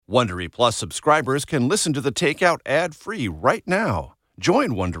Wondery Plus subscribers can listen to The Takeout ad-free right now.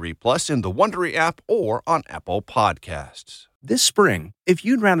 Join Wondery Plus in the Wondery app or on Apple Podcasts. This spring, if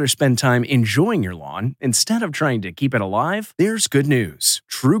you'd rather spend time enjoying your lawn instead of trying to keep it alive, there's good news.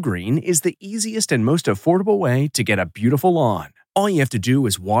 TruGreen is the easiest and most affordable way to get a beautiful lawn. All you have to do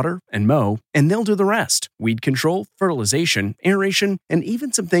is water and mow, and they'll do the rest. Weed control, fertilization, aeration, and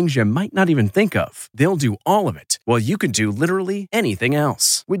even some things you might not even think of. They'll do all of it, while you can do literally anything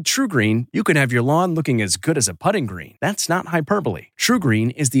else. With TruGreen, you can have your lawn looking as good as a putting green. That's not hyperbole.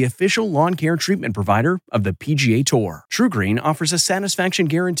 TruGreen is the official lawn care treatment provider of the PGA Tour. TruGreen offers a satisfaction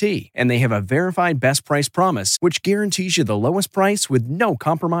guarantee, and they have a verified best price promise, which guarantees you the lowest price with no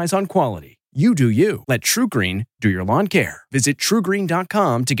compromise on quality. You do you. Let TruGreen do your lawn care. Visit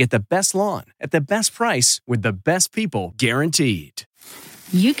TruGreen.com to get the best lawn at the best price with the best people guaranteed.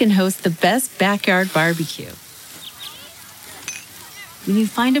 You can host the best backyard barbecue when you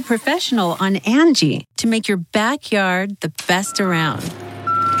find a professional on Angie to make your backyard the best around.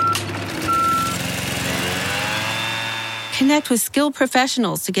 Connect with skilled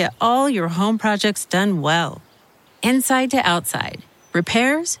professionals to get all your home projects done well. Inside to outside.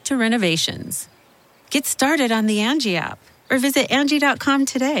 Repairs to renovations. Get started on the Angie app or visit Angie.com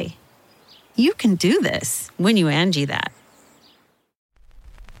today. You can do this when you Angie that.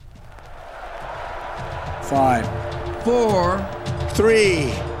 5, 4,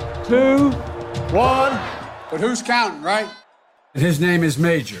 3, 2, 1. But who's counting, right? And his name is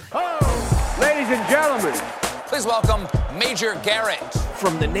Major. Oh, ladies and gentlemen, please welcome Major Garrett.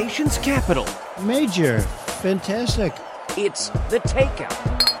 From the nation's capital. Major, fantastic. It's The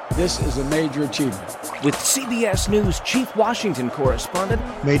Takeout. This is a major achievement. With CBS News Chief Washington Correspondent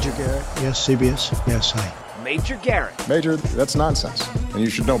Major Garrett, yes, CBS, yes, hi. Major Garrett. Major, that's nonsense, and you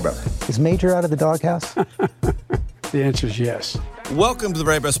should know better. Is Major out of the doghouse? The answer is yes. Welcome to the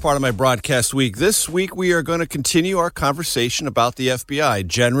very best part of my broadcast week. This week, we are going to continue our conversation about the FBI,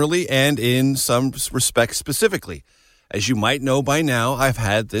 generally and in some respects specifically. As you might know by now, I've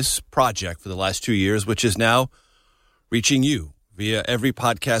had this project for the last 2 years, which is now reaching you via every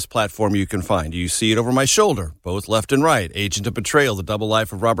podcast platform you can find. You see it over my shoulder, both left and right. Agent of Betrayal, The Double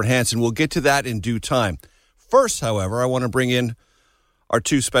Life of Robert Hansen. We'll get to that in due time. First, however, I want to bring in our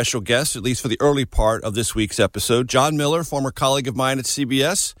two special guests, at least for the early part of this week's episode. John Miller, former colleague of mine at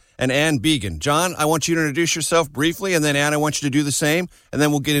CBS, and Ann Began. John, I want you to introduce yourself briefly, and then Ann, I want you to do the same, and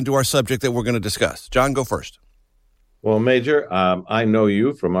then we'll get into our subject that we're going to discuss. John, go first. Well, Major, I know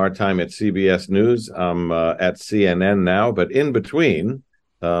you from our time at CBS News. I'm at CNN now, but in between,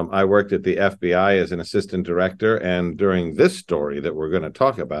 I worked at the FBI as an assistant director, and during this story that we're going to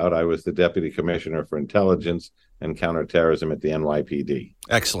talk about, I was the deputy commissioner for intelligence and counterterrorism at the NYPD.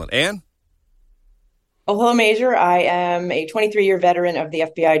 Excellent. Ann? Oh, hello, Major. I am a 23-year veteran of the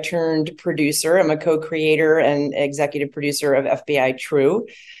FBI turned producer. I'm a co-creator and executive producer of FBI True.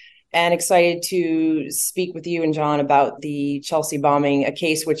 And excited to speak with you and John about the Chelsea bombing, a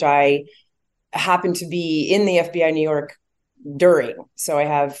case which I happened to be in the FBI New York during. So I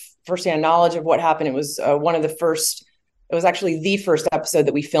have firsthand knowledge of what happened. It was it was actually the first episode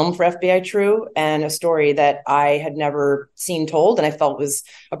that we filmed for FBI True, and a story that I had never seen told, and I felt was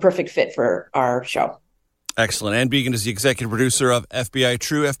a perfect fit for our show. Excellent. Ann Began is the executive producer of FBI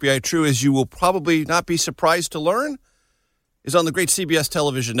True. FBI True, as you will probably not be surprised to learn, is on the great CBS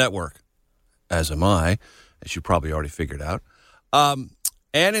television network, as am I, as you probably already figured out. Ann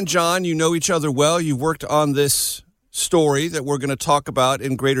and John, you know each other well. You've worked on this story that we're going to talk about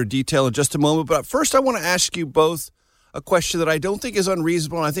in greater detail in just a moment. But first, I want to ask you both a question that I don't think is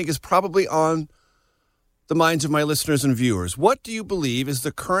unreasonable, and I think is probably on the minds of my listeners and viewers. What do you believe is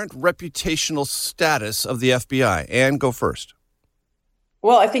the current reputational status of the FBI? Ann, go first.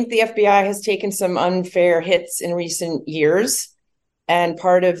 Well, I think the FBI has taken some unfair hits in recent years. And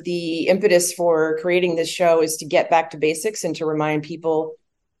part of the impetus for creating this show is to get back to basics and to remind people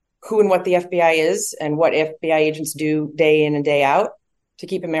who and what the FBI is and what FBI agents do day in and day out to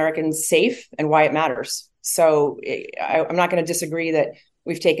keep Americans safe and why it matters. So I'm not going to disagree that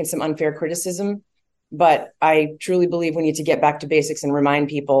we've taken some unfair criticism, but I truly believe we need to get back to basics and remind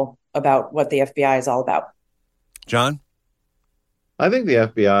people about what the FBI is all about. John? I think the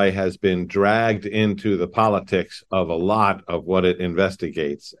FBI has been dragged into the politics of a lot of what it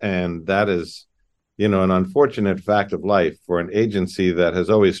investigates. And that is, an unfortunate fact of life for an agency that has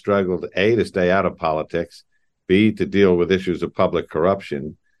always struggled, A, to stay out of politics, B, to deal with issues of public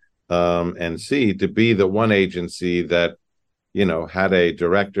corruption, and C, to be the one agency that, had a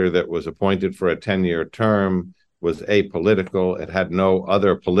director that was appointed for a 10-year term, was apolitical. It had no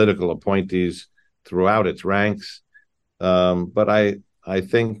other political appointees throughout its ranks. But I I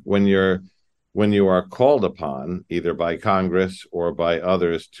think when you are called upon, either by Congress or by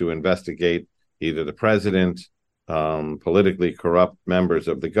others, to investigate either the president, politically corrupt members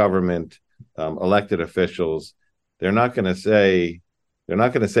of the government, elected officials, they're not going to say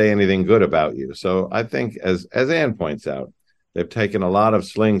anything good about you. So I think, as Ann points out, they've taken a lot of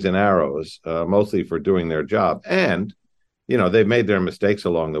slings and arrows, mostly for doing their job, and they've made their mistakes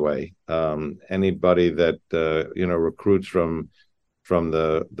along the way. Anybody that recruits from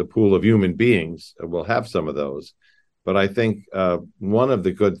the pool of human beings will have some of those. But I think one of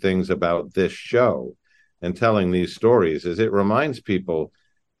the good things about this show and telling these stories is it reminds people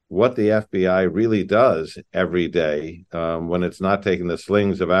what the FBI really does every day, when it's not taking the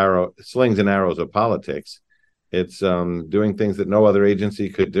slings and arrows of politics. It's doing things that no other agency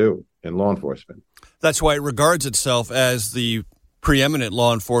could do in law enforcement. That's why it regards itself as the preeminent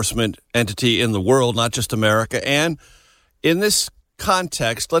law enforcement entity in the world, not just America. And in this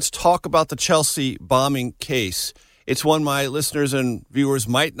context, let's talk about the Chelsea bombing case. It's one my listeners and viewers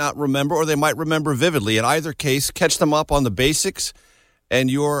might not remember, or they might remember vividly. In either case, catch them up on the basics and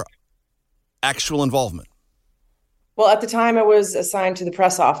your actual involvement. Well, at the time, I was assigned to the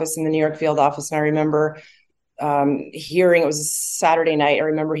press office in the New York field office, and I remember hearing, it was a Saturday night, I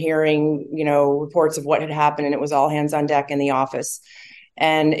remember hearing, reports of what had happened, and it was all hands on deck in the office.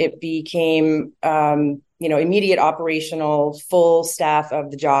 And it became, immediate operational, full staff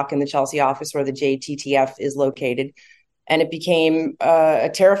of the JOC in the Chelsea office where the JTTF is located. And it became a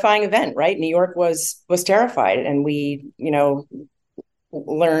terrifying event, right? New York was terrified. And we,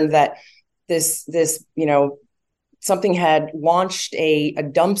 learned that this something had launched a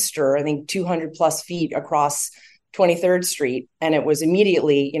dumpster, I think 200 plus feet across 23rd Street. And it was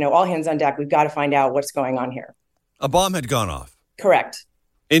immediately, all hands on deck. We've got to find out what's going on here. A bomb had gone off. Correct.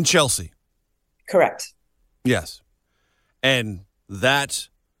 In Chelsea. Correct. Yes. And that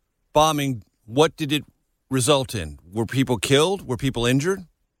bombing, what did it result in? Were people killed? Were people injured?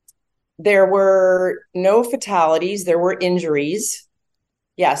 There were no fatalities. There were injuries.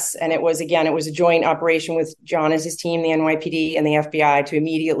 Yes. And it was a joint operation with John and his team, the NYPD and the FBI, to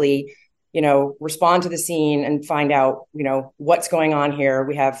immediately, respond to the scene and find out, what's going on here.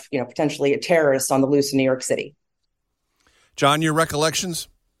 We have, potentially a terrorist on the loose in New York City. John, your recollections?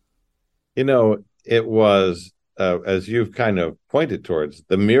 It was, as you've kind of pointed towards,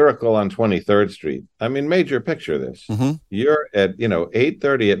 the miracle on 23rd Street. I mean, major picture this. Mm-hmm. You're at,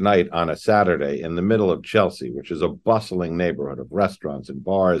 8:30 at night on a Saturday in the middle of Chelsea, which is a bustling neighborhood of restaurants and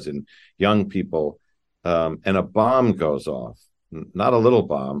bars and young people, and a bomb goes off. Not a little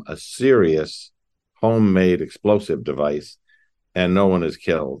bomb, a serious homemade explosive device, and no one is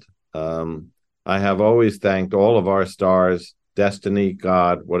killed. I have always thanked all of our stars, destiny,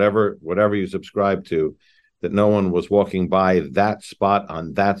 God, whatever you subscribe to, that no one was walking by that spot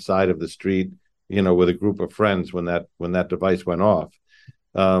on that side of the street, with a group of friends when that device went off.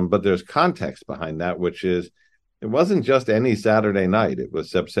 But there's context behind that, which is it wasn't just any Saturday night. It was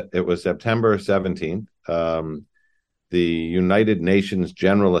September 17th. The United Nations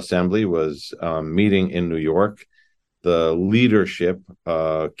General Assembly was meeting in New York. The leadership,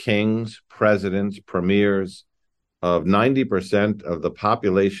 kings, presidents, premiers of 90% of the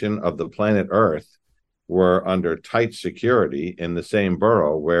population of the planet Earth were under tight security in the same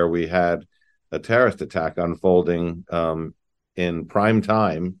borough where we had a terrorist attack unfolding in prime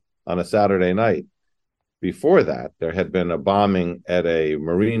time on a Saturday night. Before that, there had been a bombing at a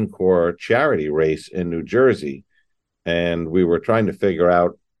Marine Corps charity race in New Jersey, and we were trying to figure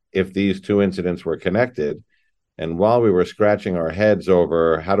out if these two incidents were connected. And while we were scratching our heads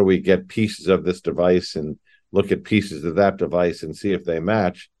over how do we get pieces of this device and look at pieces of that device and see if they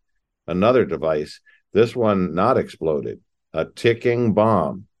match, another device, this one not exploded, a ticking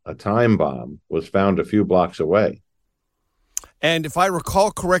bomb, a time bomb, was found a few blocks away. And if I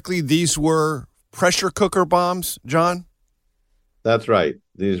recall correctly, these were pressure cooker bombs, John? That's right.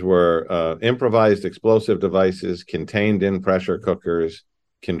 These were improvised explosive devices contained in pressure cookers,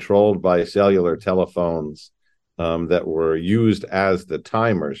 controlled by cellular telephones, that were used as the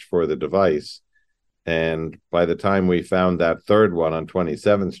timers for the device. And by the time we found that third one on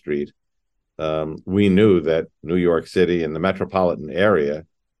 27th Street, we knew that New York City and the metropolitan area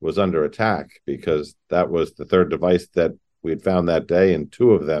was under attack, because that was the third device that we had found that day, and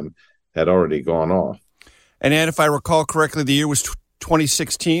two of them had already gone off. And Ann, if I recall correctly, the year was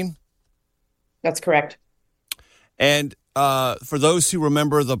 2016? That's correct. And for those who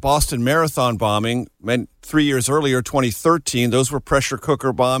remember the Boston Marathon bombing, 3 years earlier, 2013, those were pressure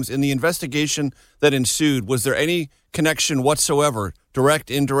cooker bombs. In the investigation that ensued, was there any connection whatsoever,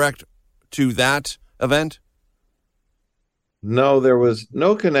 direct, indirect, to that event? No, there was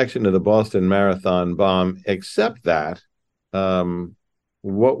no connection to the Boston Marathon bomb, except that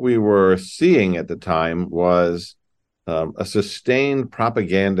what we were seeing at the time was a sustained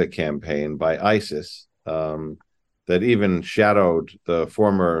propaganda campaign by ISIS that even shadowed the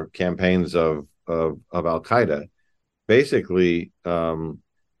former campaigns of Al-Qaeda, basically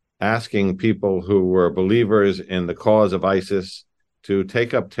asking people who were believers in the cause of ISIS to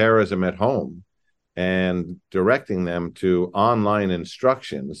take up terrorism at home and directing them to online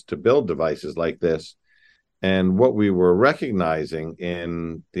instructions to build devices like this. And what we were recognizing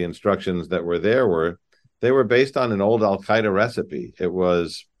in the instructions that were there they were based on an old Al-Qaeda recipe. It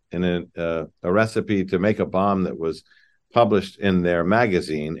was a recipe to make a bomb that was published in their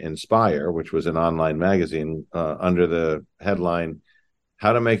magazine, Inspire, which was an online magazine, under the headline,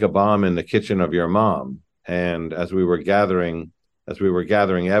 How to Make a Bomb in the Kitchen of Your Mom. And as we were gathering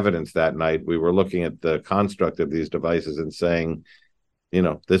evidence that night, we were looking at the construct of these devices and saying,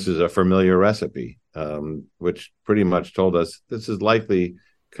 this is a familiar recipe, which pretty much told us this is likely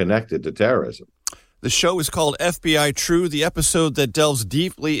connected to terrorism. The show is called FBI True. The episode that delves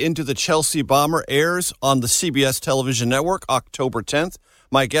deeply into the Chelsea bomber airs on the CBS television network October 10th.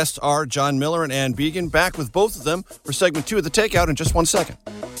 My guests are John Miller and Ann Began. Back with both of them for segment 2 of The Takeout in just 1 second.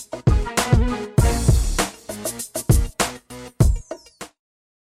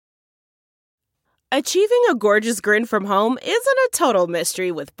 Achieving a gorgeous grin from home isn't a total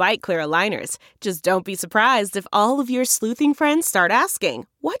mystery with Byte Clear aligners. Just don't be surprised if all of your sleuthing friends start asking,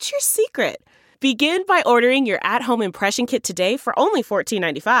 "What's your secret?" Begin by ordering your at-home impression kit today for only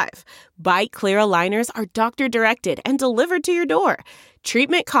 $14.95. Byte Clear aligners are doctor-directed and delivered to your door.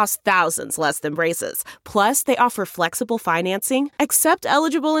 Treatment costs thousands less than braces. Plus, they offer flexible financing, accept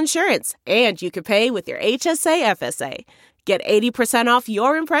eligible insurance, and you can pay with your HSA FSA. Get 80% off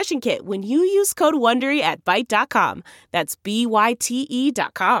your impression kit when you use code WONDERY at Byte.com. That's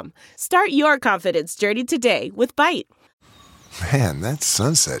BYTE.com. Start your confidence journey today with Byte. Man, that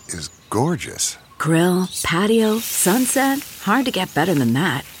sunset is gorgeous. Grill, patio, sunset. Hard to get better than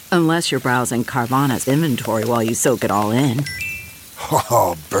that. Unless you're browsing Carvana's inventory while you soak it all in.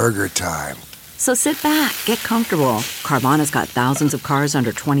 Oh, burger time. So sit back, get comfortable. Carvana's got thousands of cars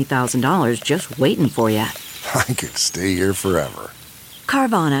under $20,000 just waiting for you. I could stay here forever.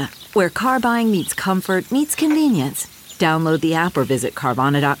 Carvana, where car buying meets comfort, meets convenience. Download the app or visit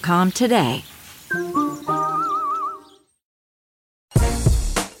Carvana.com today.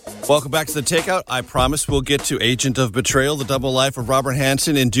 Welcome back to The Takeout. I promise we'll get to Agent of Betrayal, the double life of Robert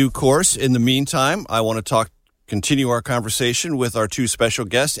Hansen in due course. In the meantime, I want to continue our conversation with our two special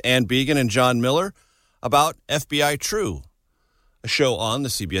guests, Ann Began and John Miller, about FBI True, a show on the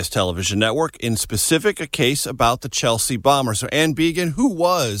CBS television network, in specific a case about the Chelsea bomber. So, Ann Began, who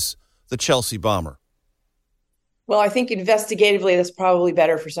was the Chelsea bomber? Well, I think investigatively, that's probably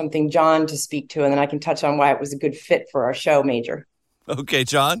better for something John to speak to, and then I can touch on why it was a good fit for our show, Major. Okay,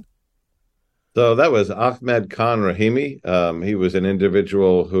 John. So that was Ahmed Khan Rahimi. He was an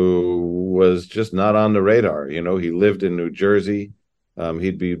individual who was just not on the radar. He lived in New Jersey.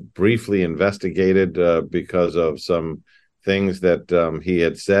 He'd be briefly investigated because of some things that he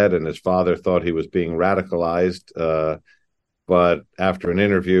had said, and his father thought he was being radicalized. But after an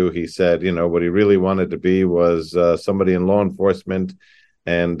interview, he said, what he really wanted to be was somebody in law enforcement,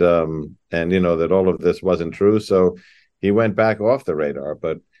 and that all of this wasn't true. So he went back off the radar.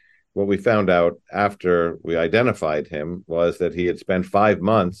 But what we found out after we identified him was that he had spent 5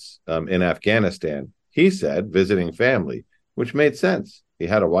 months in Afghanistan, he said, visiting family, which made sense. He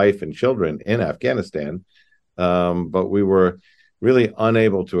had a wife and children in Afghanistan, but we were really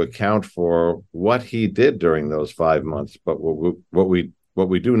unable to account for what he did during those 5 months. But what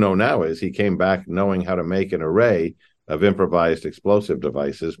we do know now is he came back knowing how to make an array of improvised explosive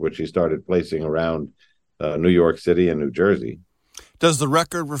devices, which he started placing around New York City and New Jersey. Does the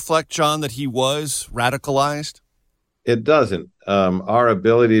record reflect, John, that he was radicalized? It doesn't. Our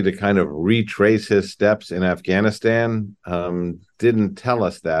ability to kind of retrace his steps in Afghanistan didn't tell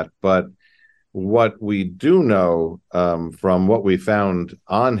us that. But what we do know from what we found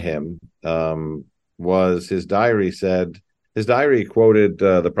on him was his diary quoted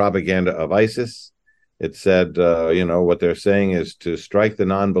the propaganda of ISIS. It said, what they're saying is to strike the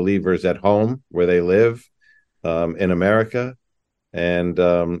non-believers at home where they live in America. And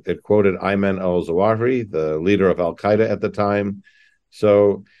it quoted Ayman al-Zawahiri, the leader of Al-Qaeda at the time.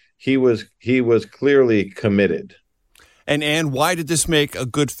 So he was clearly committed. And Ann, why did this make a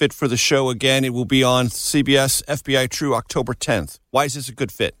good fit for the show? Again, it will be on CBS FBI True October 10th. Why is this a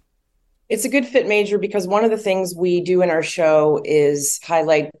good fit? It's a good fit, Major, because one of the things we do in our show is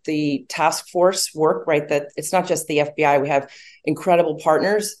highlight the task force work, right? That it's not just the FBI. We have incredible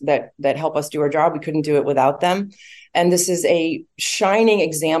partners that help us do our job. We couldn't do it without them. And this is a shining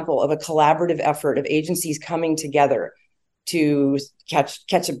example of a collaborative effort of agencies coming together to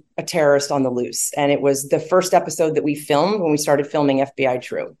catch a terrorist on the loose. And it was the first episode that we filmed when we started filming FBI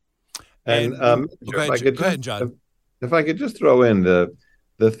True. And go ahead, John. If I could just throw in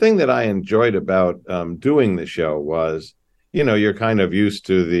the thing that I enjoyed about doing the show was, you're kind of used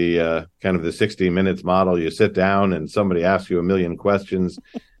to the kind of the 60 Minutes model. You sit down and somebody asks you a million questions.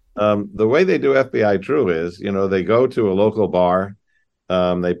 The way they do FBI True is, they go to a local bar,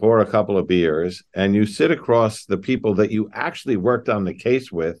 they pour a couple of beers, and you sit across the people that you actually worked on the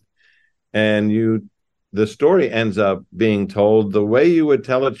case with, and the story ends up being told the way you would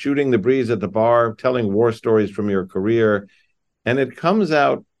tell it, shooting the breeze at the bar, telling war stories from your career. And it comes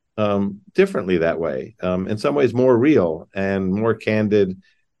out differently that way, in some ways more real and more candid,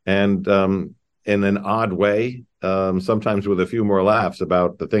 and in an odd way, sometimes with a few more laughs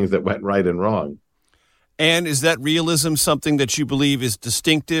about the things that went right and wrong. And is that realism something that you believe is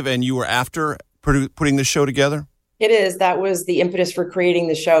distinctive and you were after putting the show together? It is. That was the impetus for creating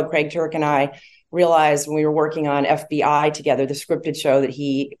the show. Craig Turk and I realized when we were working on FBI together, the scripted show that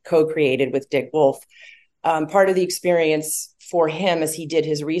he co-created with Dick Wolf. Part of the experience for him as he did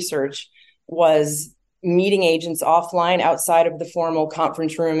his research was meeting agents offline outside of the formal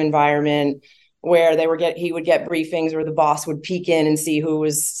conference room environment, where he would get briefings, or the boss would peek in and see who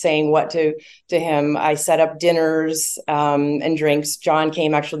was saying what to him. I set up dinners and drinks. John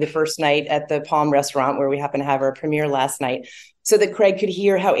came actually the first night at the Palm restaurant where we happened to have our premiere last night, so that Craig could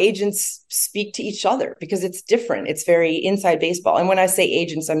hear how agents speak to each other, because it's different. It's very inside baseball. And when I say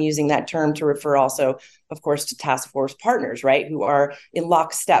agents, I'm using that term to refer also, of course, to task force partners, right, who are in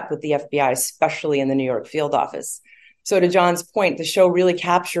lockstep with the FBI, especially in the New York field office. So to John's point, the show really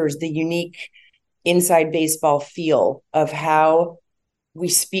captures the unique inside baseball feel of how we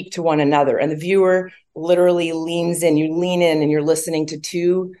speak to one another. And the viewer literally leans in. You lean in and you're listening to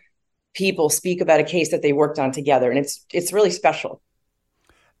two people speak about a case that they worked on together. And it's really special.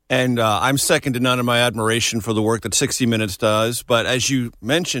 And I'm second to none in my admiration for the work that 60 Minutes does. But as you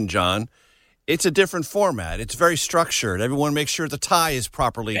mentioned, John, it's a different format. It's very structured. Everyone makes sure the tie is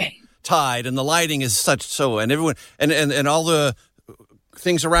properly tied and the lighting is and everyone and all the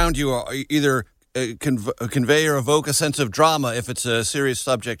things around you are either convey or evoke a sense of drama if it's a serious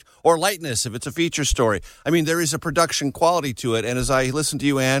subject, or lightness if it's a feature story. I mean, there is a production quality to it. And as I listen to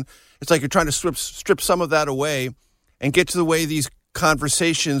you, Ann, it's like you're trying to strip some of that away and get to the way these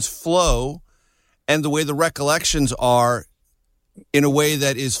conversations flow and the way the recollections are in a way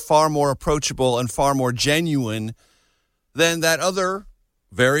that is far more approachable and far more genuine than that other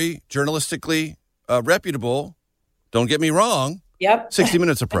very journalistically reputable, don't get me wrong, 60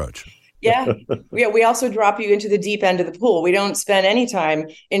 Minutes approach. Yeah. We also drop you into the deep end of the pool. We don't spend any time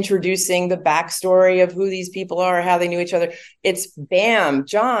introducing the backstory of who these people are, how they knew each other. It's bam,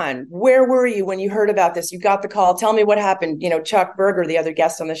 John, where were you when you heard about this? You got the call. Tell me what happened. Chuck Berger, the other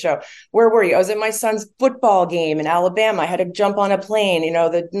guest on the show. Where were you? I was at my son's football game in Alabama. I had to jump on a plane.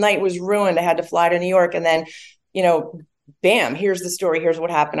 The night was ruined. I had to fly to New York. And then, bam, here's the story. Here's what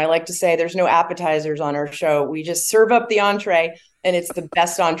happened. I like to say there's no appetizers on our show. We just serve up the entree, and it's the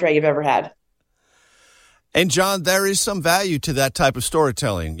best entree you've ever had. And John, there is some value to that type of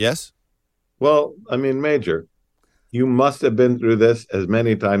storytelling, yes? Well, I mean, Major, you must have been through this as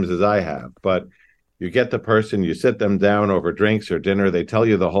many times as I have, but you get the person, you sit them down over drinks or dinner, they tell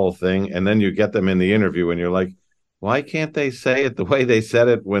you the whole thing, and then you get them in the interview and you're like, why can't they say it the way they said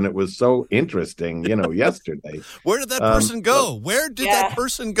it when it was so interesting, yesterday? Where did that person go? Where did that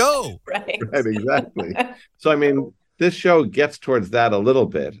person go? Right, exactly. So, I mean, this show gets towards that a little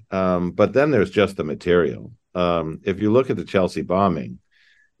bit, but then there's just the material. If you look at the Chelsea bombing,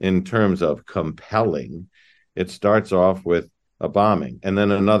 in terms of compelling, it starts off with a bombing, and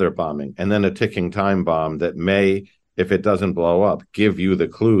then another bombing, and then a ticking time bomb that may, if it doesn't blow up, give you the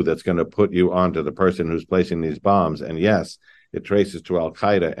clue that's going to put you onto the person who's placing these bombs. And yes, it traces to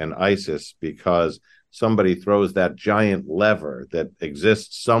Al-Qaeda and ISIS because somebody throws that giant lever that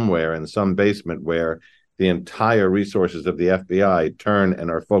exists somewhere in some basement where the entire resources of the FBI turn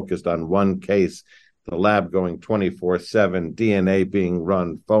and are focused on one case, the lab going 24/7, DNA being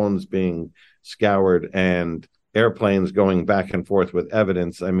run, phones being scoured, and airplanes going back and forth with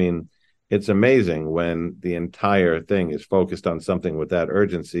evidence. I mean, it's amazing when the entire thing is focused on something with that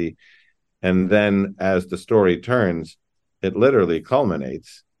urgency. And then as the story turns, it literally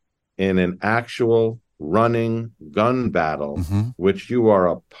culminates in an actual running gun battle, which you are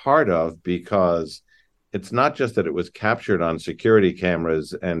a part of, because it's not just that it was captured on security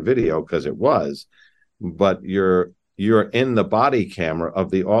cameras and video, because it was, but you're in the body camera of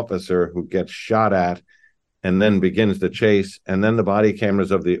the officer who gets shot at and then begins the chase, and then the body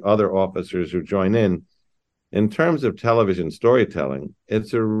cameras of the other officers who join in. In terms of television storytelling,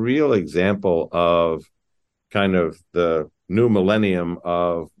 it's a real example of kind of the new millennium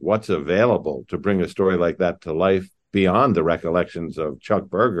of what's available to bring a story like that to life beyond the recollections of Chuck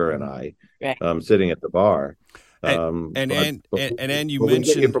Berger and I sitting at the bar. And you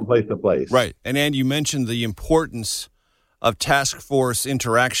mentioned from place to place, right? And you mentioned the importance of task force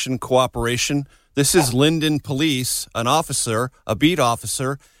interaction, cooperation. This is Linden Police, an officer, a beat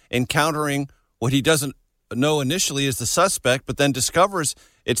officer, encountering what he doesn't know initially is the suspect, but then discovers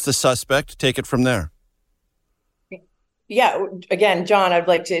it's the suspect. Take it from there. Yeah. Again, John, I'd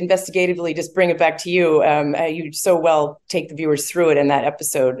like to investigatively just bring it back to you. You so well take the viewers through it in that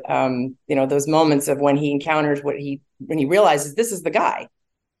episode. Those moments of when he encounters when he realizes this is the guy.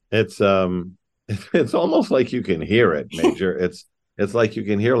 It's almost like you can hear it, Major. It's like you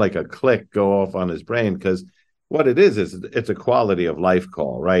can hear like a click go off on his brain, because what it is it's a quality of life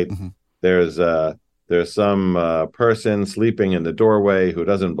call, right? There's some person sleeping in the doorway who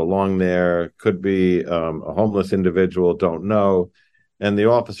doesn't belong there, could be a homeless individual, don't know. And the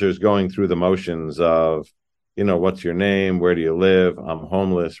officer's going through the motions of, what's your name? Where do you live? I'm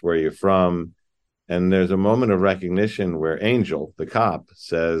homeless. Where are you from? And there's a moment of recognition where Angel, the cop,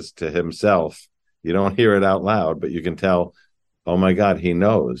 says to himself, you don't hear it out loud, but you can tell, oh my God, he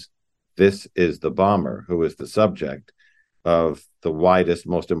knows this is the bomber who is the subject of the widest,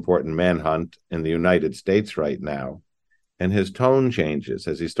 most important manhunt in the United States right now. And his tone changes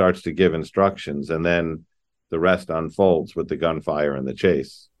as he starts to give instructions, and then the rest unfolds with the gunfire and the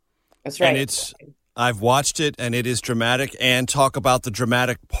chase. That's right. And I've watched it, and it is dramatic. And talk about the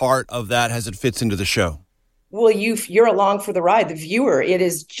dramatic part of that as it fits into the show. Well, you're along for the ride, the viewer.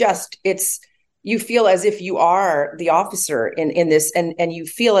 You feel as if you are the officer in this, and you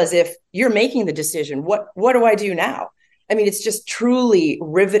feel as if you're making the decision. What do I do now? I mean, it's just truly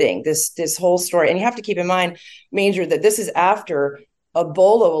riveting, this whole story. And you have to keep in mind, Major, that this is after a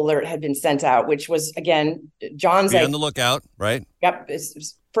Bolo alert had been sent out, which was, again, John's... Be on the lookout, right? Yep.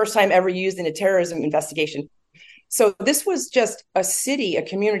 It's first time ever used in a terrorism investigation. So this was just a city, a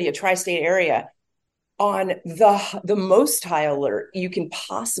community, a tri-state area on the most high alert you can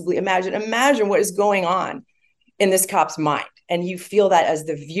possibly imagine. Imagine what is going on in this cop's mind. And you feel that as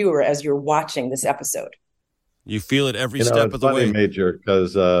the viewer, as you're watching this episode. You feel it every step of the way. Major,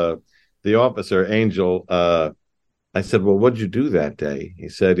 because the officer, Angel, I said, well, what'd you do that day? He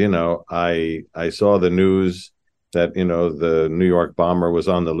said, I saw the news that, the New York bomber was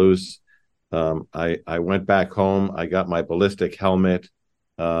on the loose. I went back home. I got my ballistic helmet.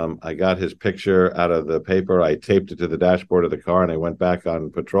 I got his picture out of the paper. I taped it to the dashboard of the car, and I went back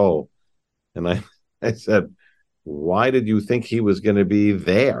on patrol. And I said, why did you think he was going to be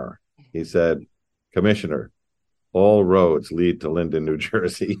there? He said, Commissioner, all roads lead to Linden, New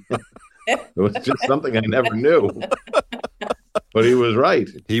Jersey. It was just something I never knew. But he was right.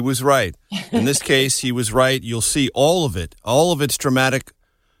 He was right. In this case, he was right. You'll see all of its dramatic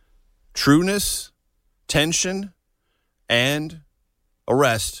trueness, tension, and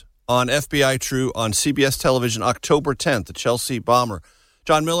arrest on FBI True on CBS television, October 10th, the Chelsea bomber.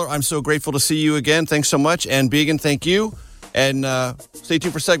 John Miller, I'm so grateful to see you again. Thanks so much. And Began, thank you. And stay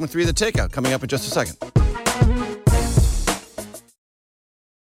tuned for segment 3 of The Takeout, coming up in just a second.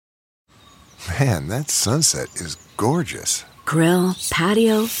 Man, that sunset is gorgeous. Grill,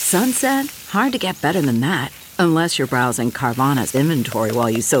 patio, sunset. Hard to get better than that. Unless you're browsing Carvana's inventory while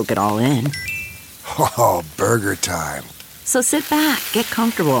you soak it all in. Oh, burger time. So sit back, get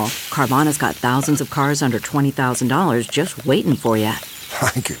comfortable. Carvana's got thousands of cars under $20,000 just waiting for you.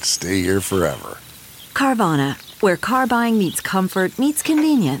 I could stay here forever. Carvana, where car buying meets comfort meets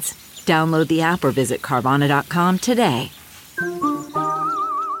convenience. Download the app or visit Carvana.com today.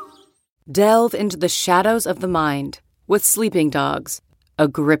 Delve into the shadows of the mind with Sleeping Dogs, a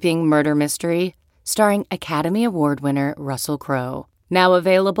gripping murder mystery starring Academy Award winner Russell Crowe. Now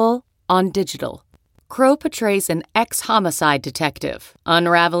available on digital. Crowe portrays an ex-homicide detective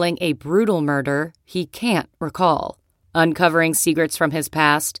unraveling a brutal murder he can't recall. Uncovering secrets from his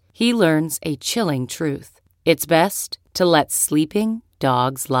past, he learns a chilling truth. It's best to let sleeping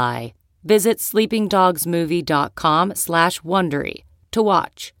dogs lie. Visit sleepingdogsmovie.com/Wondery to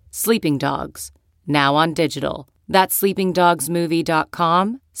watch Sleeping Dogs, now on digital. That's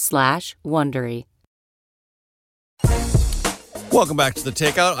sleepingdogsmovie.com/Wondery. Welcome back to The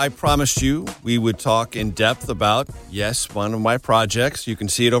Takeout. I promised you we would talk in depth about, yes, one of my projects. You can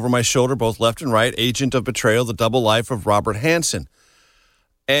see it over my shoulder, both left and right, Agent of Betrayal, The Double Life of Robert Hanssen.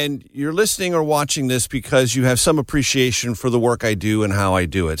 And you're listening or watching this because you have some appreciation for the work I do and how I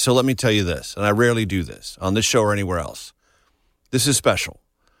do it. So let me tell you this, and I rarely do this on this show or anywhere else. This is special.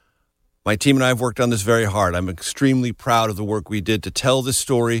 My team and I have worked on this very hard. I'm extremely proud of the work we did to tell this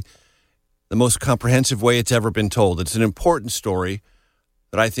story the most comprehensive way it's ever been told. It's an important story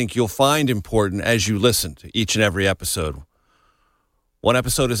that I think you'll find important as you listen to each and every episode. One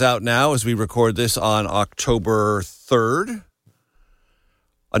episode is out now as we record this on October 3rd.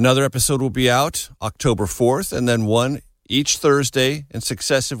 Another episode will be out October 4th, and then one each Thursday in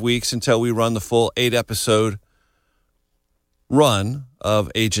successive weeks until we run the full 8-episode run of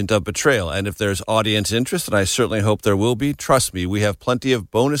Agent of Betrayal. And if there's audience interest, and I certainly hope there will be, trust me, we have plenty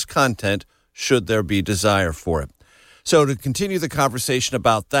of bonus content should there be desire for it. So to continue the conversation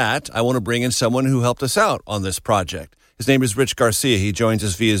about that, I want to bring in someone who helped us out on this project. His name is Rich Garcia. He joins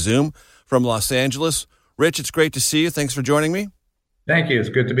us via Zoom from Los Angeles. Rich, it's great to see you. Thanks for joining me. Thank you. It's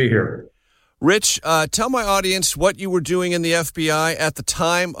good to be here. Rich, tell my audience what you were doing in the FBI at the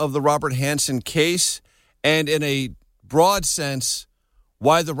time of the Robert Hanssen case, and in a broad sense,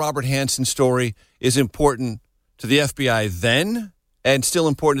 why the Robert Hanssen story is important to the FBI then and still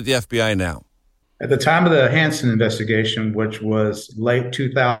important to the FBI now. At the time of the Hanssen investigation, which was late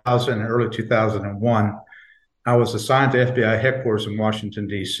 2000, early 2001, I was assigned to FBI headquarters in Washington,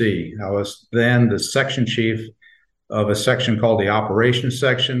 D.C. I was then the section chief of a section called the Operations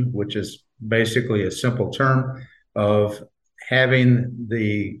Section, which is basically a simple term of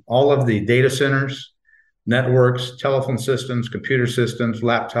having all of the data centers, networks, telephone systems, computer systems,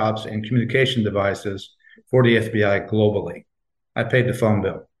 laptops, and communication devices for the FBI globally. I paid the phone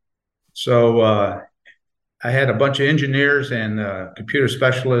bill. So I had a bunch of engineers and computer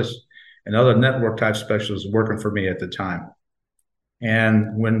specialists and other network type specialists working for me at the time.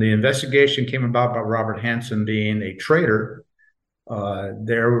 And when the investigation came about by Robert Hanssen being a traitor,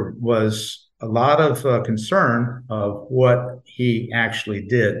 there was a lot of concern of what he actually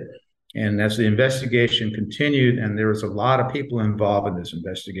did. And as the investigation continued, and there was a lot of people involved in this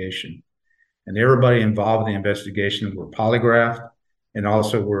investigation, and everybody involved in the investigation were polygraphed and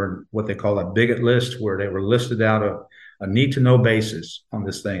also were in what they call a bigot list, where they were listed out of a need-to-know basis on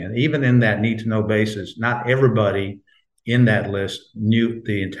this thing. And even in that need-to-know basis, not everybody in that list knew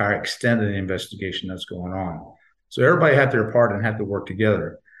the entire extent of the investigation that's going on. So everybody had their part and had to work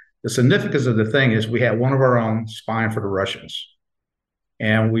together. The significance of the thing is we had one of our own spying for the Russians.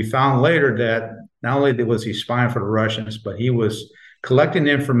 And we found later that not only was he spying for the Russians, but he was collecting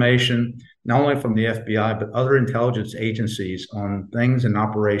information not only from the FBI, but other intelligence agencies on things and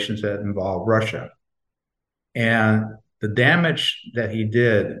operations that involve Russia. And the damage that he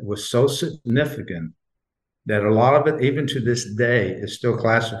did was so significant that a lot of it, even to this day, is still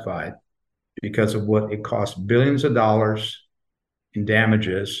classified because of what it cost billions of dollars in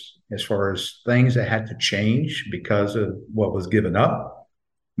damages as far as things that had to change because of what was given up,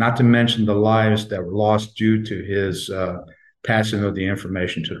 not to mention the lives that were lost due to his passing of the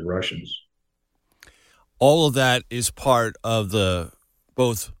information to the Russians. All of that is part of the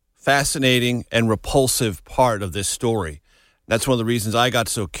both fascinating and repulsive part of this story. That's one of the reasons I got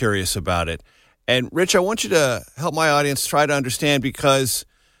so curious about it. And Rich, I want you to help my audience try to understand, because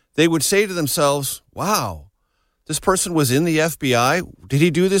they would say to themselves, wow, this person was in the FBI. Did he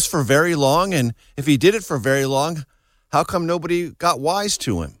do this for very long? And if he did it for very long, how come nobody got wise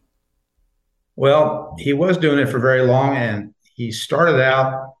to him? Well, he was doing it for very long, and he started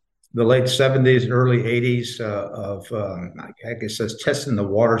out the late 70s, early 80s I guess that's testing the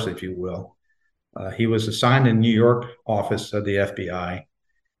waters, if you will. He was assigned in New York office of the FBI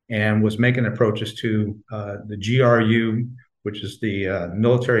and was making approaches to the GRU, which is the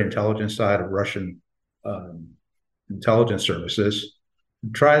military intelligence side of Russian intelligence services,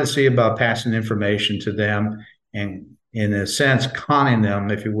 try to see about passing information to them and, in a sense, conning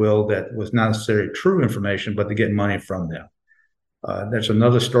them, if you will, that was not necessarily true information, but to get money from them. There's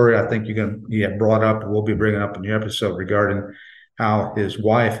another story I think you have brought up, we'll be bringing up in the episode, regarding how his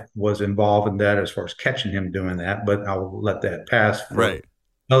wife was involved in that as far as catching him doing that, but I will let that pass for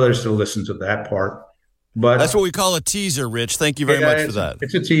others to listen to that part. But that's what we call a teaser, Rich. Thank you very much for that.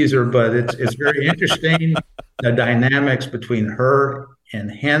 It's a teaser, but it's very interesting, the dynamics between her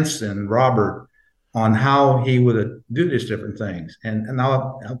and Hanssen, Robert, on how he would do these different things. And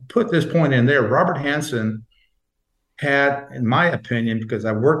I'll put this point in there. Robert Hanssen had, in my opinion, because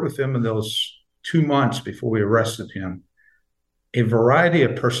I worked with him in those 2 months before we arrested him, a variety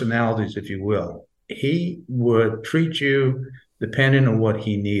of personalities, if you will. He would treat you depending on what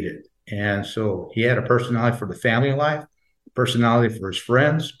he needed. And so he had a personality for the family life, personality for his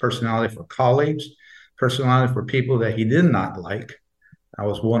friends, personality for colleagues, personality for people that he did not like. I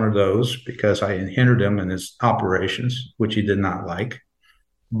was one of those because I hindered him in his operations, which he did not like.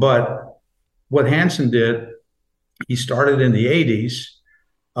 But what Hansen did, he started in the 80s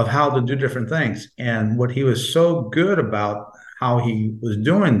of how to do different things. And what he was so good about how he was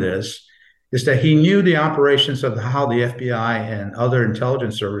doing this is that he knew the operations of how the FBI and other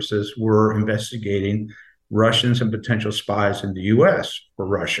intelligence services were investigating Russians and potential spies in the U.S. for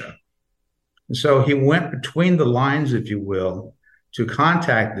Russia. And so he went between the lines, if you will, to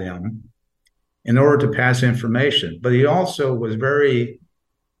contact them in order to pass information. But he also was very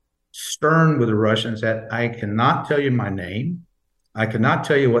stern with the Russians that I cannot tell you my name, I cannot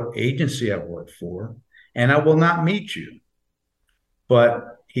tell you what agency I work for, and I will not meet you.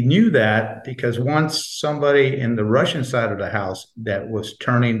 But he knew that because once somebody in the Russian side of the house that was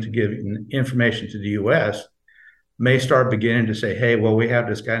turning to give information to the U.S. may start beginning to say, hey, well, we have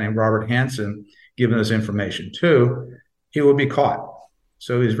this guy named Robert Hansen giving us information too, he will be caught.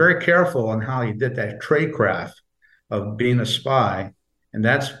 So he was very careful on how he did that tradecraft of being a spy. And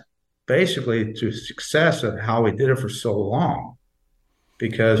that's basically to success of how he did it for so long,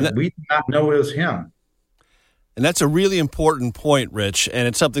 because we did not know it was him. And that's a really important point, Rich, and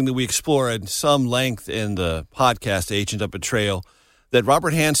it's something that we explore at some length in the podcast, Agent of Betrayal, that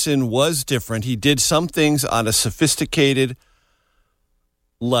Robert Hansen was different. He did some things on a sophisticated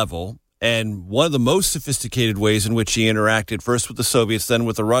level, and one of the most sophisticated ways in which he interacted, first with the Soviets, then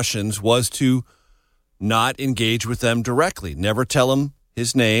with the Russians, was to not engage with them directly. Never tell them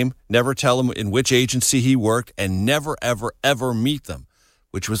his name, never tell them in which agency he worked, and never, ever, ever meet them,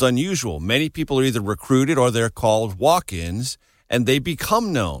 which was unusual. Many people are either recruited or they're called walk-ins, and they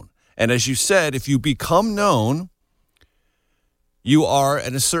become known. And as you said, if you become known, you are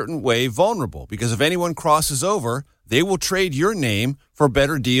in a certain way vulnerable, because if anyone crosses over, they will trade your name for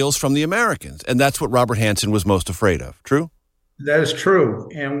better deals from the Americans. And that's what Robert Hansen was most afraid of. True? That is true.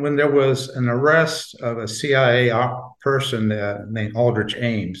 And when there was an arrest of a CIA person named Aldrich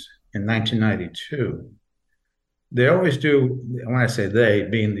Ames in 1992, they always do, when I say they,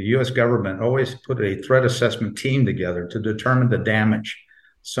 being the U.S. government, always put a threat assessment team together to determine the damage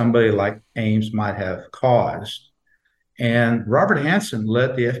somebody like Ames might have caused. And Robert Hansen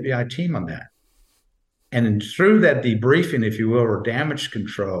led the FBI team on that. And through that debriefing, if you will, or damage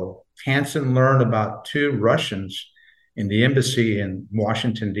control, Hansen learned about 2 Russians in the embassy in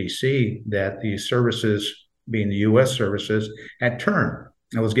Washington, D.C., that the services, being the U.S. services, had turned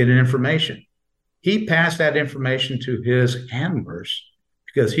and was getting information. He passed that information to his handlers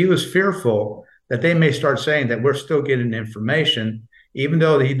because he was fearful that they may start saying that we're still getting information, even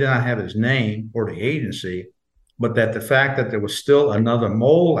though he did not have his name or the agency, but that the fact that there was still another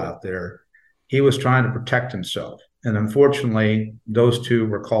mole out there, he was trying to protect himself. And unfortunately, those 2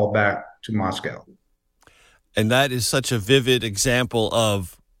 were called back to Moscow. And that is such a vivid example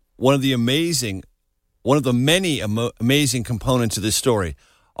of one of the many amazing components of this story.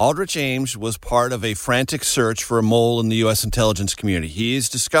 Aldrich Ames was part of a frantic search for a mole in the U.S. intelligence community. He is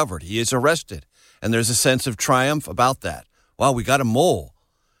discovered. He is arrested. And there's a sense of triumph about that. Wow, we got a mole.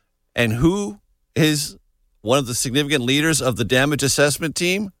 And who is one of the significant leaders of the damage assessment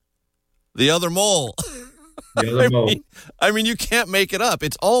team? The other mole. The other mole. I mean, you can't make it up.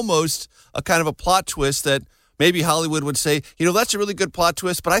 It's almost a kind of a plot twist that maybe Hollywood would say, that's a really good plot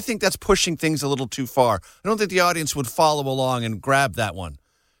twist, but I think that's pushing things a little too far. I don't think the audience would follow along and grab that one.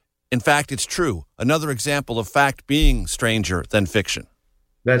 In fact, it's true. Another example of fact being stranger than fiction.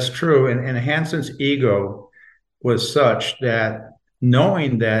 That's true. And Hansen's ego was such that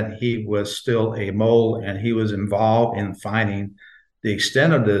knowing that he was still a mole and he was involved in finding the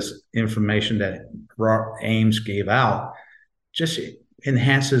extent of this information that Ames gave out, just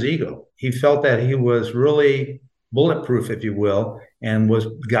enhanced his ego. He felt that he was really bulletproof, if you will, and was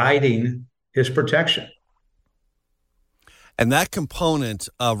guiding his protection. And that component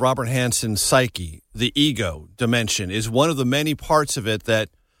of Robert Hansen's psyche, the ego dimension, is one of the many parts of it that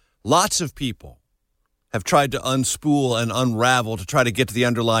lots of people have tried to unspool and unravel to try to get to the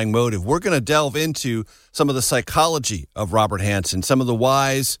underlying motive. We're going to delve into some of the psychology of Robert Hansen, some of the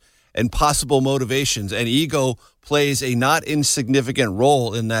whys and possible motivations, and ego plays a not insignificant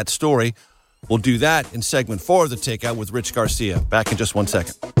role in that story. We'll do that in segment 4 of The Takeout with Rich Garcia. Back in just 1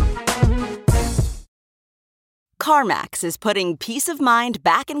 second. CarMax is putting peace of mind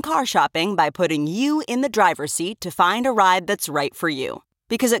back in car shopping by putting you in the driver's seat to find a ride that's right for you.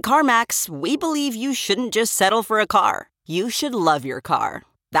 Because at CarMax, we believe you shouldn't just settle for a car. You should love your car.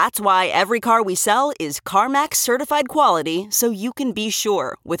 That's why every car we sell is CarMax certified quality, so you can be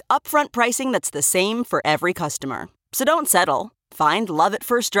sure with upfront pricing that's the same for every customer. So don't settle. Find love at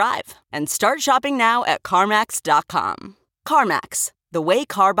first drive and start shopping now at CarMax.com. CarMax, the way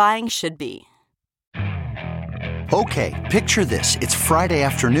car buying should be. Okay, picture this. It's Friday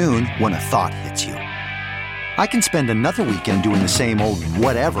afternoon when a thought hits you. I can spend another weekend doing the same old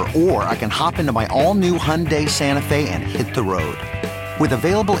whatever, or I can hop into my all-new Hyundai Santa Fe and hit the road. With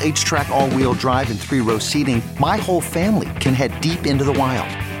available H-Track all-wheel drive and 3-row seating, my whole family can head deep into the wild.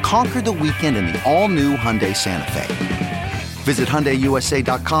 Conquer the weekend in the all-new Hyundai Santa Fe. Visit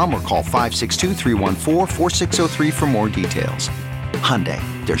HyundaiUSA.com or call 562-314-4603 for more details. Hyundai,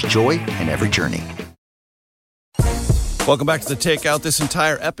 there's joy in every journey. Welcome back to The Takeout. This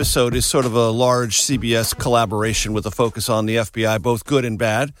entire episode is sort of a large CBS collaboration with a focus on the FBI, both good and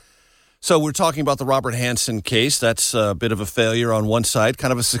bad. So we're talking about the Robert Hanssen case. That's a bit of a failure on one side,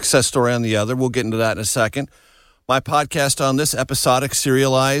 kind of a success story on the other. We'll get into that in a second. My podcast on this episodic,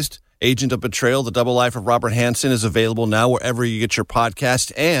 serialized Agent of Betrayal, The Double Life of Robert Hanssen, is available now wherever you get your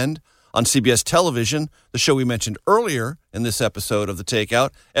podcast and on CBS television. The show we mentioned earlier in this episode of The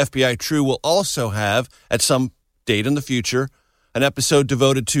Takeout, FBI True, will also have, at some date in the future, an episode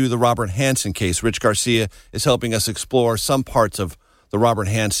devoted to the Robert Hanssen case. Rich Garcia is helping us explore some parts of the Robert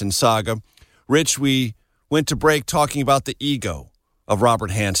Hanssen saga. Rich, we went to break talking about the ego of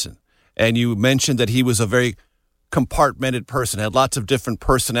Robert Hanssen, and you mentioned that he was a very compartmented person, had lots of different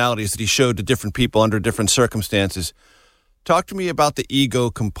personalities that he showed to different people under different circumstances. Talk to me about the ego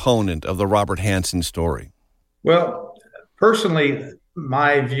component of the Robert Hanssen story. Well, personally,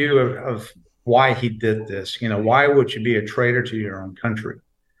 my view of why he did this, why would you be a traitor to your own country?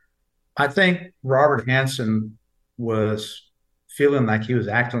 I think Robert Hanssen was feeling like he was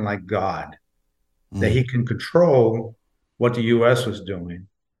acting like God, that he can control what the U.S. was doing,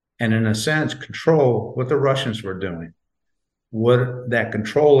 and in a sense, control what the Russians were doing. What that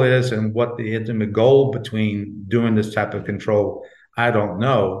control is and what the ultimate goal between doing this type of control, I don't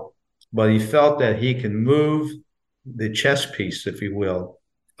know. But he felt that he can move the chess piece, if you will,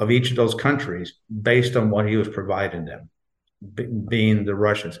 of each of those countries based on what he was providing them, being the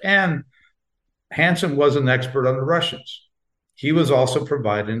Russians. And Hanssen was an expert on the Russians. He was also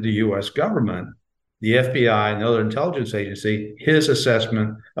providing the U.S. government, the FBI, and the other intelligence agency, his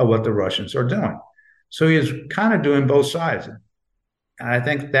assessment of what the Russians are doing. So he was kind of doing both sides. And I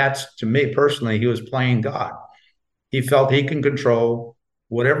think that's, to me personally, he was playing God. He felt he can control,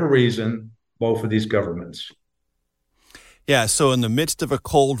 whatever reason, both of these governments. Yeah, so in the midst of a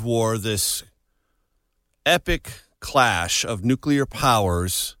Cold War, this epic clash of nuclear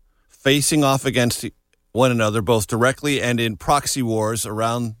powers facing off against one another, both directly and in proxy wars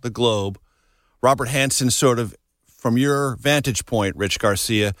around the globe, Robert Hanssen sort of, from your vantage point, Rich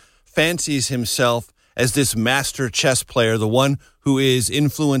Garcia, fancies himself as this master chess player, the one who is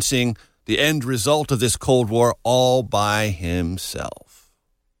influencing the end result of this Cold War all by himself.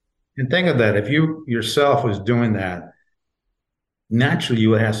 And think of that. If you yourself was doing that, naturally you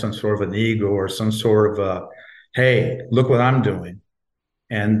would have some sort of an ego or some sort of a, hey, look what I'm doing,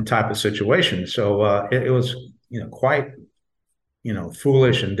 and type of situation. So it was, quite,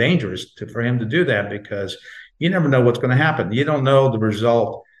 foolish and dangerous for him to do that, because you never know what's going to happen. You don't know the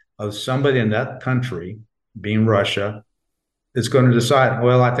result of somebody in that country, being Russia, is going to decide,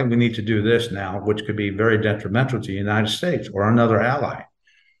 well, I think we need to do this now, which could be very detrimental to the United States or another ally.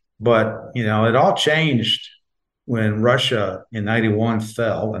 But, it all changed when Russia in 91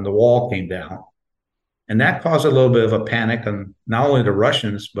 fell and the wall came down. And that caused a little bit of a panic on not only the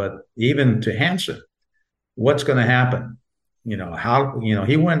Russians, but even to Hanssen. What's going to happen?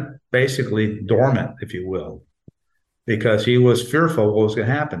 He went basically dormant, if you will, because he was fearful of what was going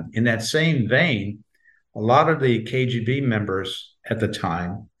to happen. In that same vein, a lot of the KGB members at the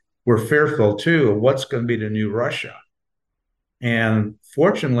time were fearful, too, of what's going to be the new Russia. And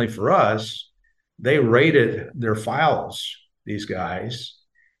fortunately for us, they raided their files, these guys,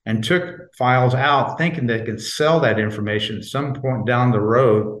 and took files out thinking they could sell that information at some point down the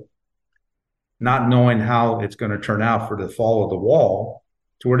road, not knowing how it's going to turn out for the fall of the wall,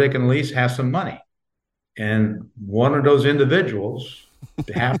 to where they can at least have some money. And one of those individuals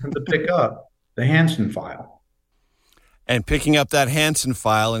happened to pick up the Hanssen file. And picking up that Hanssen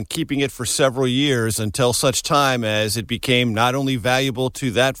file and keeping it for several years until such time as it became not only valuable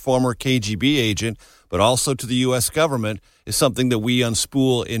to that former KGB agent, but also to the U.S. government, is something that we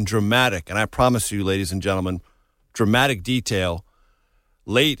unspool in dramatic, and I promise you, ladies and gentlemen, dramatic detail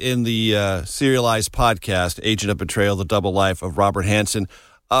late in the serialized podcast, Agent of Betrayal, The Double Life of Robert Hanssen.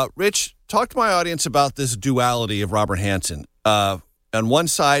 Rich, talk to my audience about this duality of Robert Hanssen. on one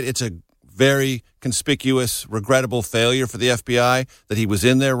side, it's a very conspicuous, regrettable failure for the FBI that he was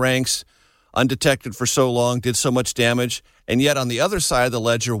in their ranks, undetected for so long, did so much damage. And yet on the other side of the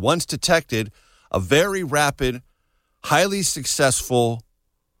ledger, once detected, a very rapid, highly successful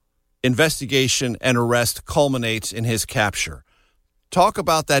investigation and arrest culminates in his capture. Talk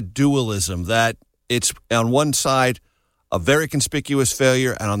about that dualism, that it's on one side a very conspicuous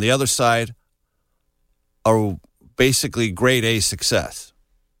failure and on the other side a basically grade A success.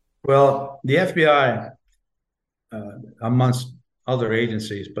 Well, the FBI, amongst other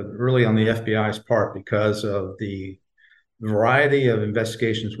agencies, but really on the FBI's part, because of the variety of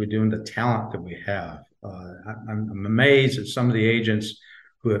investigations we do and the talent that we have. I'm amazed at some of the agents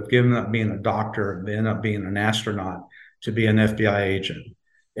who have given up being a doctor and end up being an astronaut to be an FBI agent.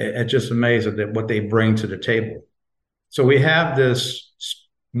 It's just amazing at what they bring to the table. So we have this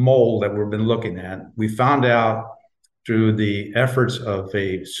mold that we've been looking at. We found out through the efforts of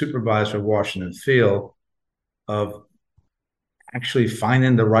a supervisor of Washington Field of actually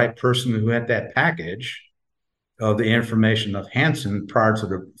finding the right person who had that package of the information of Hansen prior to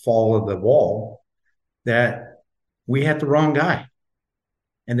the fall of the wall, that we had the wrong guy.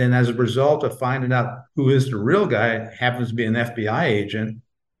 And then as a result of finding out who is the real guy, happens to be an FBI agent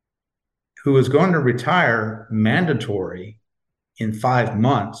who is going to retire mandatory in 5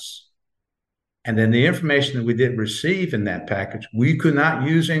 months. And then the information that we did receive in that package, we could not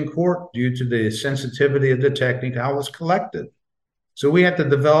use in court due to the sensitivity of the technique how it was collected. So we had to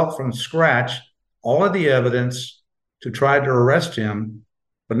develop from scratch all of the evidence to try to arrest him,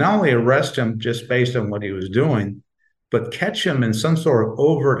 but not only arrest him just based on what he was doing, but catch him in some sort of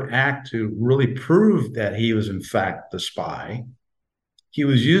overt act to really prove that he was in fact the spy. He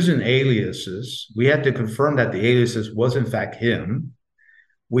was using aliases. We had to confirm that the aliases was in fact him.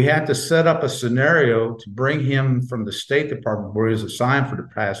 We had to set up a scenario to bring him from the State Department, where he was assigned for the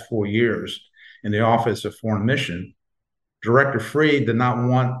past 4 years in the Office of Foreign Mission. Director Freed did not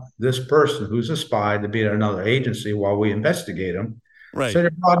want this person who's a spy to be at another agency while we investigate him. Right. So they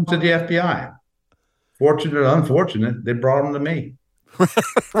brought him to the FBI. Fortunate or unfortunate, they brought him to me.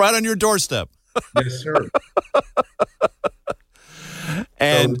 Right on your doorstep. Yes, sir.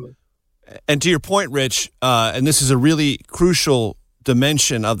 And to your point, Rich, and this is a really crucial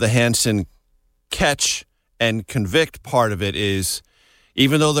dimension of the Hansen catch and convict part of it, is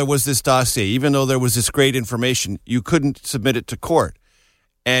even though there was this dossier, even though there was this great information, you couldn't submit it to court.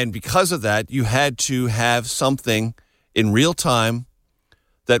 And because of that, you had to have something in real time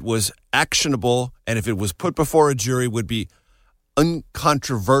that was actionable, and if it was put before a jury, would be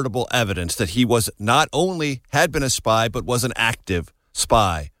uncontrovertible evidence that he was not only had been a spy, but was an active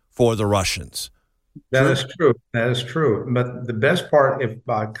spy for the Russians. That is true. That is true. But the best part, if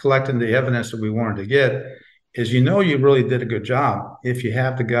by collecting the evidence that we wanted to get, is you really did a good job if you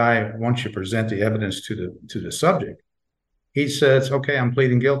have the guy, once you present the evidence to the subject, he says, okay, I'm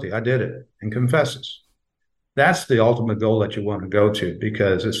pleading guilty. I did it, and confesses. That's the ultimate goal that you want to go to,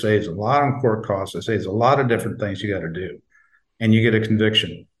 because it saves a lot on court costs. It saves a lot of different things you got to do, and you get a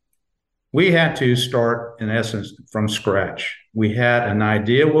conviction. We had to start, in essence, from scratch. We had an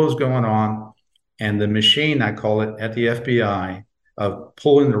idea what was going on, and the machine, I call it, at the FBI, of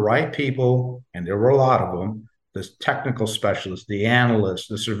pulling the right people, and there were a lot of them, the technical specialists, the analysts,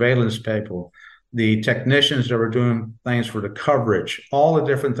 the surveillance people, the technicians that were doing things for the coverage, all the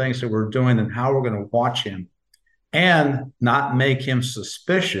different things that we're doing and how we're going to watch him and not make him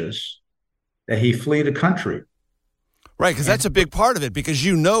suspicious that he flee the country. Right, because that's a big part of it, because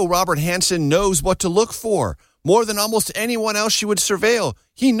Robert Hansen knows what to look for. More than almost anyone else you would surveil,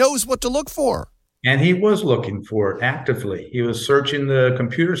 he knows what to look for. And he was looking for it actively. He was searching the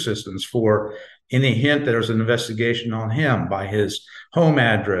computer systems for any hint that there's an investigation on him by his home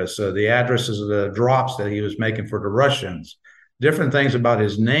address, the addresses of the drops that he was making for the Russians, different things about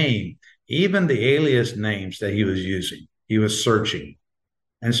his name, even the alias names that he was using. He was searching.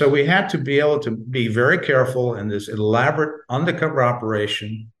 And so we had to be able to be very careful in this elaborate undercover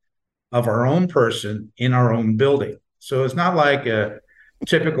operation of our own person in our own building. So it's not like a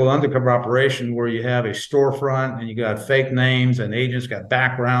typical undercover operation where you have a storefront and you got fake names and agents got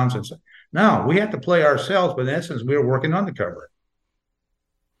backgrounds and so. No, we have to play ourselves, but in essence, we were working undercover.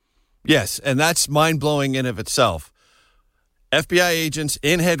 Yes, and that's mind-blowing in of itself. FBI agents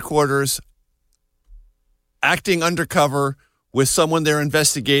in headquarters acting undercover with someone they're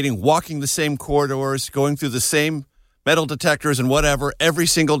investigating, walking the same corridors, going through the same metal detectors and whatever every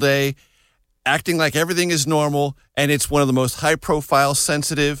single day, acting like everything is normal, and it's one of the most high-profile,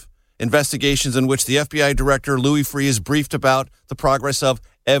 sensitive investigations in which the FBI director, Louis Freeh, is briefed about the progress of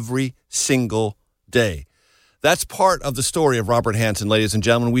every single day. That's part of the story of Robert Hansen, ladies and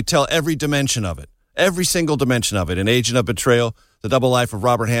gentlemen. We tell every dimension of it, every single dimension of it. In Agent of Betrayal, The Double Life of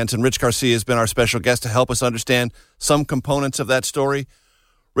Robert Hansen. Rich Garcia has been our special guest to help us understand some components of that story.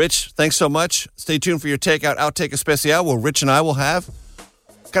 Rich, thanks so much. Stay tuned for your Outtake Especial, where Rich and I will have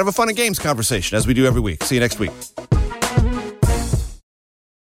kind of a fun and games conversation, as we do every week. See you next week.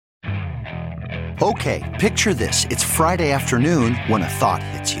 Okay, picture this. It's Friday afternoon when a thought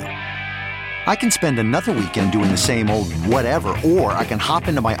hits you. I can spend another weekend doing the same old whatever, or I can hop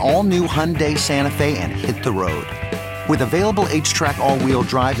into my all-new Hyundai Santa Fe and hit the road. With available H-Track all-wheel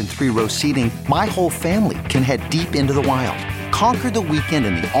drive and 3-row seating, my whole family can head deep into the wild. Conquer the weekend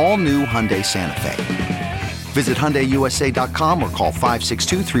in the all-new Hyundai Santa Fe. Visit HyundaiUSA.com or call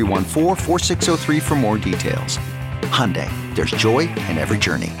 562-314-4603 for more details. Hyundai, there's joy in every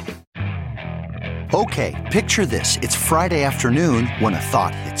journey. Okay, picture this. It's Friday afternoon when a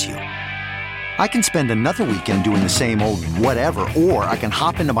thought hits you. I can spend another weekend doing the same old whatever, or I can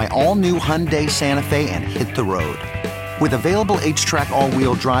hop into my all-new Hyundai Santa Fe and hit the road. With available H-Track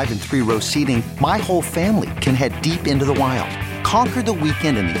all-wheel drive and 3-row seating, my whole family can head deep into the wild. Conquer the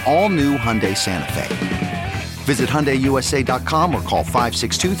weekend in the all-new Hyundai Santa Fe. Visit HyundaiUSA.com or call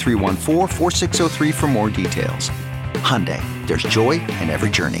 562-314-4603 for more details. Hyundai, there's joy in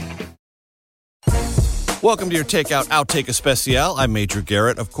every journey. Welcome to your Outtake Especial. I'm Major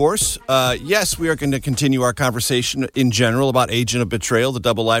Garrett, of course. Yes, we are going to continue our conversation in general about Agent of Betrayal, The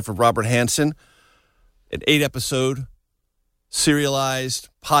Double Life of Robert Hansen. An 8-episode, serialized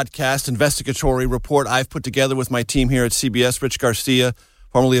podcast, investigatory report I've put together with my team here at CBS. Rich Garcia,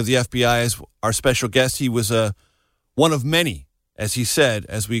 formerly of the FBI, is our special guest. He was one of many, as he said,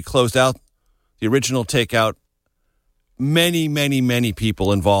 as we closed out the original Takeout. Many, many, many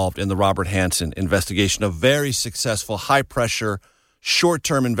people involved in the Robert Hansen investigation, a very successful, high-pressure,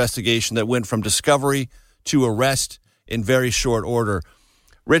 short-term investigation that went from discovery to arrest in very short order.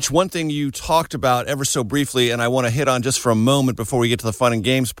 Rich, one thing you talked about ever so briefly, and I want to hit on just for a moment before we get to the fun and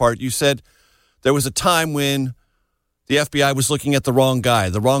games part, you said there was a time when the FBI was looking at the wrong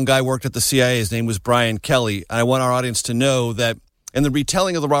guy. The wrong guy worked at the CIA. His name was Brian Kelly. And I want our audience to know that in the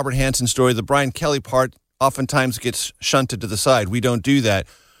retelling of the Robert Hansen story, the Brian Kelly part oftentimes gets shunted to the side. We don't do that.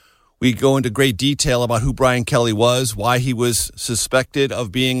 We go into great detail about who Brian Kelly was, why he was suspected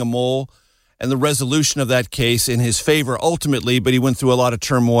of being a mole, and the resolution of that case in his favor ultimately, but he went through a lot of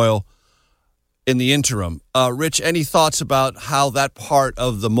turmoil in the interim. Rich, any thoughts about how that part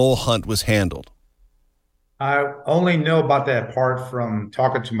of the mole hunt was handled? I only know about that part from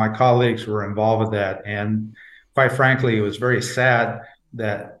talking to my colleagues who were involved with that. And quite frankly, it was very sad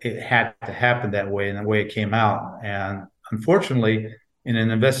that it had to happen that way and the way it came out. And unfortunately, in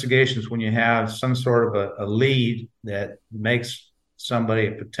an investigation, when you have some sort of a lead that makes somebody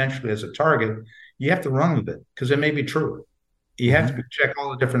potentially as a target, you have to run with it because it may be true. You have to check all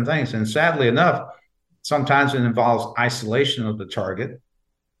the different things. And sadly enough, sometimes it involves isolation of the target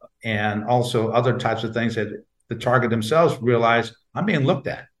and also other types of things that the target themselves realize, I'm being looked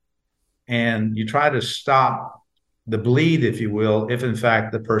at. And you try to stop the bleed, if you will, if in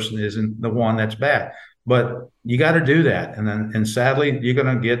fact the person isn't the one that's bad. But you got to do that. And sadly, you're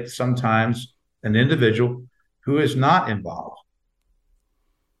going to get sometimes an individual who is not involved.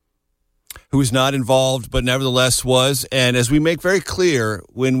 Who is not involved, but nevertheless was. And as we make very clear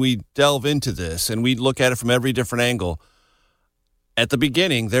when we delve into this and we look at it from every different angle, at the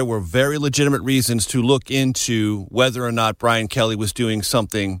beginning, there were very legitimate reasons to look into whether or not Brian Kelly was doing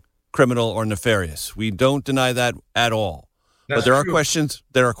something criminal or nefarious. We don't deny that at all. But there are questions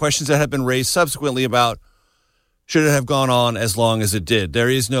that have been raised subsequently about should it have gone on as long as it did. There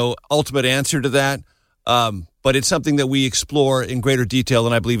is no ultimate answer to that, but it's something that we explore in greater detail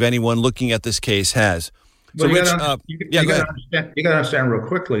than I believe anyone looking at this case has. So, you Rich, got to understand real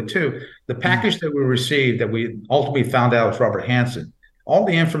quickly, too, the package that we received that we ultimately found out was Robert Hansen, all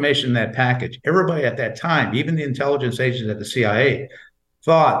the information in that package, everybody at that time, even the intelligence agents at the CIA,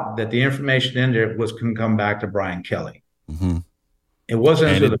 thought that the information in there was going to come back to Brian Kelly. Mm-hmm. It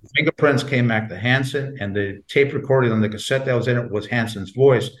wasn't until the fingerprints came back to Hansen and the tape recording on the cassette that was in it was Hansen's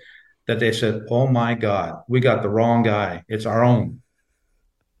voice that they said, oh, my God, we got the wrong guy. It's our own.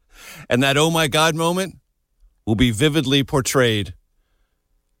 And that oh, my God moment will be vividly portrayed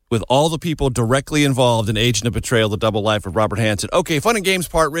with all the people directly involved in Agent of Betrayal, The Double Life of Robert Hansen. Okay, fun and games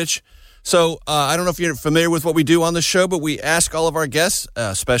part, Rich. So I don't know if you're familiar with what we do on the show, but we ask all of our guests,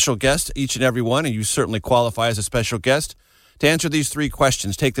 special guests, each and every one, and you certainly qualify as a special guest, to answer these 3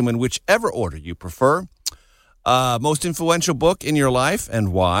 questions. Take them in whichever order you prefer. Most influential book in your life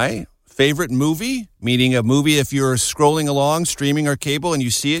and why? Favorite movie, meaning a movie if you're scrolling along, streaming or cable, and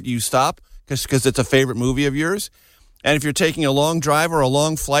you see it, you stop, because it's a favorite movie of yours? And if you're taking a long drive or a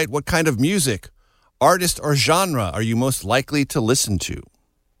long flight, what kind of music, artist, or genre are you most likely to listen to?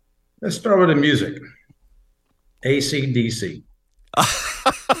 Let's start with the music. AC/DC.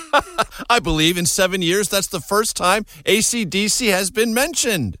 I believe in 7 years, that's the first time AC/DC has been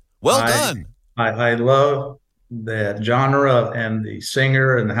mentioned. Well done. I love that genre and the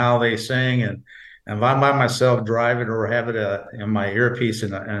singer and how they sing. And if I'm by myself driving or have it in my earpiece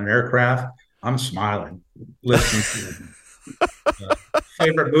in an aircraft, I'm smiling, listening to it.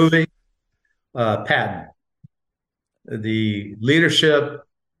 Favorite movie? Patton. The leadership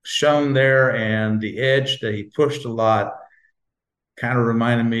shown there and the edge that he pushed a lot kind of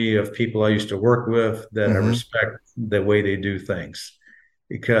reminded me of people I used to work with that I respect the way they do things,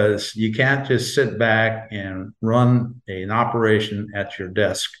 because you can't just sit back and run an operation at your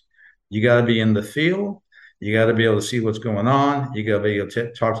desk. You got to be in the field. You got to be able to see what's going on. You got to be able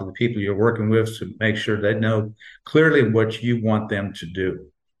to talk to the people you're working with to make sure they know clearly what you want them to do.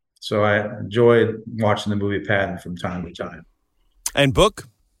 So I enjoyed watching the movie Patton from time to time. And book?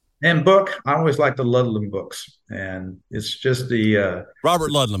 And book, I always like the Ludlum books. And it's just the...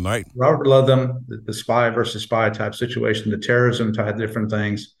 Robert Ludlum, right? Robert Ludlum, the spy versus spy type situation, the terrorism type different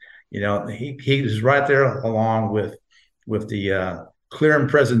things. You know, he is right there along with the clear and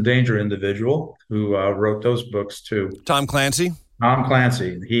present danger individual who wrote those books too. Tom Clancy? Tom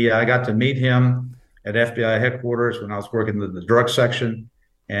Clancy. I got to meet him at FBI headquarters when I was working in the drug section.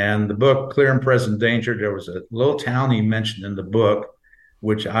 And the book, Clear and Present Danger, there was a little town he mentioned in the book,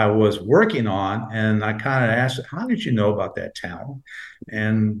 which I was working on. And I kind of asked, how did you know about that town?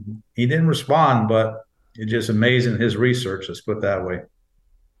 And he didn't respond, but it's just amazing his research, let's put it that way.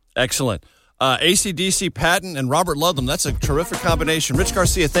 Excellent. AC/DC, Patton, and Robert Ludlum. That's a terrific combination. Rich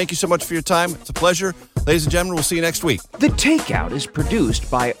Garcia, thank you so much for your time. It's a pleasure. Ladies and gentlemen, we'll see you next week. The Takeout is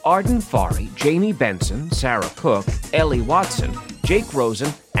produced by Arden Fari, Jamie Benson, Sarah Cook, Ellie Watson, Jake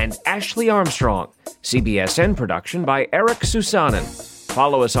Rosen, and Ashley Armstrong. CBSN production by Eric Susanen.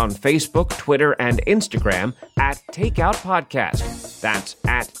 Follow us on Facebook, Twitter, and Instagram at Takeout Podcast. That's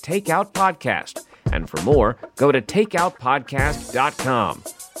at Takeout Podcast. And for more, go to takeoutpodcast.com.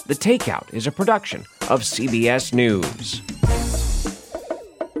 The Takeout is a production of CBS News.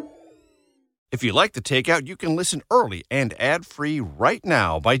 If you like The Takeout, you can listen early and ad-free right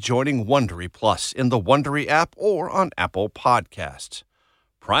now by joining Wondery Plus in the Wondery app or on Apple Podcasts.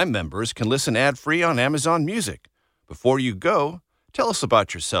 Prime members can listen ad-free on Amazon Music. Before you go, tell us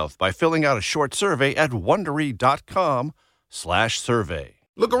about yourself by filling out a short survey at Wondery.com/survey.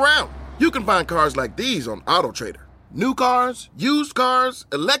 Look around. You can find cars like these on AutoTrader. New cars, used cars,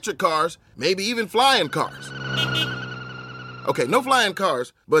 electric cars, maybe even flying cars. Okay, no flying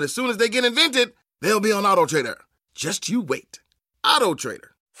cars, but as soon as they get invented, they'll be on AutoTrader. Just you wait.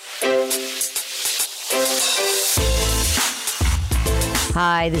 AutoTrader.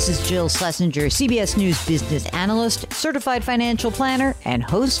 Hi, this is Jill Schlesinger, CBS News business analyst, certified financial planner, and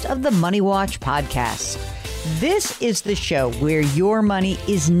host of the Money Watch podcast. This is the show where your money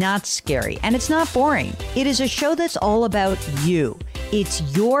is not scary and it's not boring. It is a show that's all about you. It's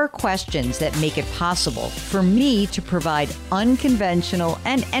your questions that make it possible for me to provide unconventional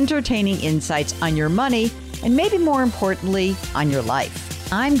and entertaining insights on your money and maybe more importantly, on your life.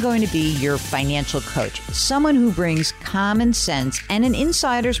 I'm going to be your financial coach, someone who brings common sense and an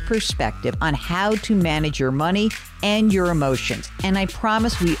insider's perspective on how to manage your money and your emotions. And I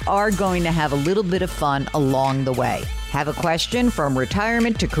promise we are going to have a little bit of fun along the way. Have a question from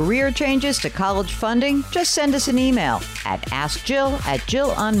retirement to career changes to college funding? Just send us an email at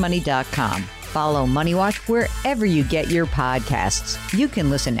askjill@jillonmoney.com. Follow Money Watch wherever you get your podcasts. You can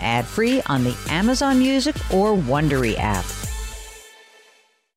listen ad-free on the Amazon Music or Wondery app.